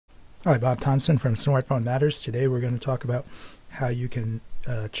Hi, Bob Thompson from Smartphone Matters. Today we're going to talk about how you can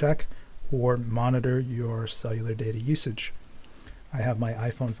check or monitor your cellular data usage. I have my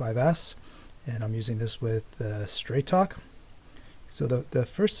iPhone 5S and I'm using this with Straight Talk. So the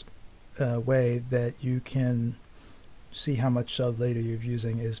first way that you can see how much data you're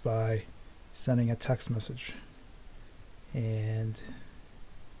using is by sending a text message. And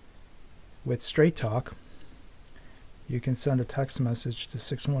with Straight Talk, you can send a text message to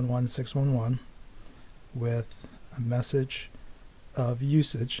 611-611 with a message of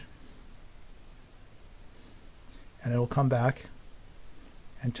usage, and it'll come back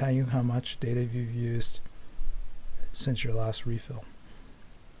and tell you how much data you've used since your last refill.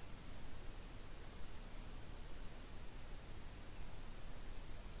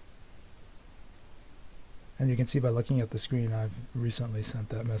 And you can see by looking at the screen, I've recently sent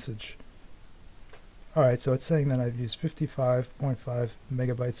that message. Alright, so it's saying that I've used 55.5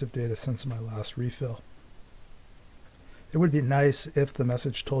 megabytes of data since my last refill. It would be nice if the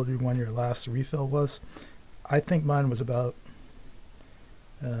message told you when your last refill was. I think mine was about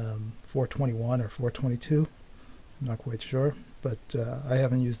 421 or 422. I'm not quite sure, but I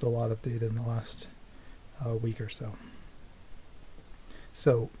haven't used a lot of data in the last week or so.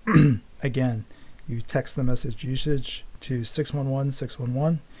 So again, you text the message usage to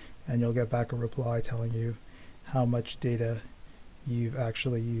 611-611 and you'll get back a reply telling you how much data you've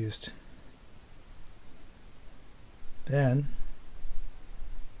actually used. Then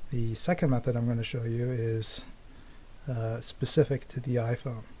the second method I'm going to show you is specific to the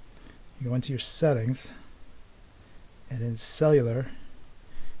iPhone. You go into your settings, and in Cellular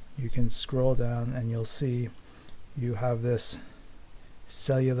you can scroll down and you'll see you have this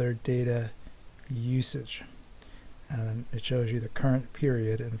cellular data usage, and it shows you the current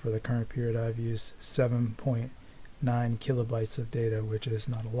period, and for the current period I've used 7.9 kilobytes of data, which is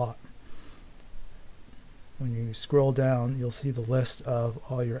not a lot. When you scroll down, you'll see the list of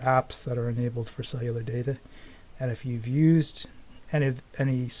all your apps that are enabled for cellular data, and if you've used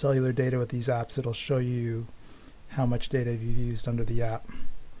any cellular data with these apps, it'll show you how much data you've used under the app.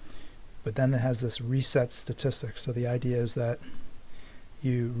 But then it has this reset statistic, so the idea is that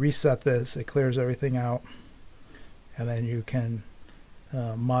you reset this, it clears everything out, and then you can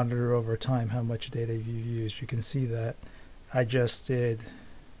monitor over time how much data you've used. You can see that I just did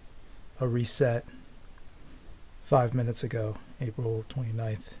a reset 5 minutes ago, April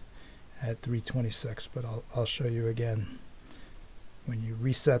 29th at 3:26, but I'll show you again. When you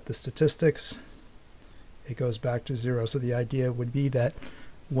reset the statistics, it goes back to 0. So the idea would be that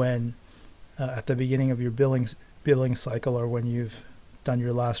when at the beginning of your billing cycle, or when you've done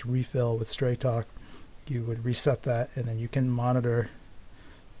your last refill with Straight Talk, you would reset that, and then you can monitor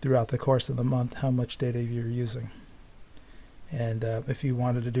throughout the course of the month how much data you're using. And if you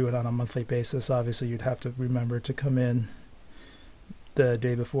wanted to do it on a monthly basis, obviously you'd have to remember to come in the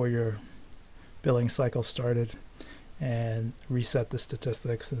day before your billing cycle started and reset the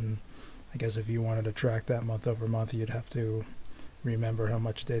statistics. And I guess if you wanted to track that month over month, you'd have to remember how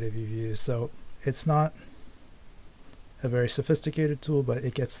much data you've used. So it's not a very sophisticated tool, but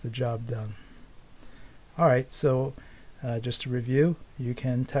it gets the job done. Alright, so just to review, you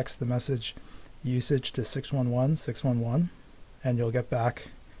can text the message usage to 611-611 and you'll get back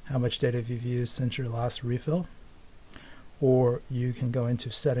how much data you've used since your last refill. Or you can go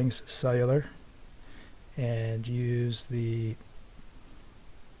into Settings, Cellular, and use the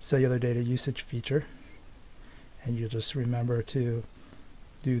cellular data usage feature, and you'll just remember to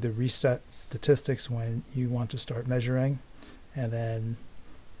do the reset statistics when you want to start measuring, and then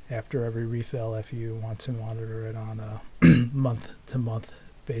after every refill if you want to monitor it on a month-to-month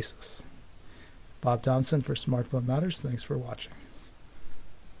basis. Bob Thompson for Smartphone Matters. Thanks for watching.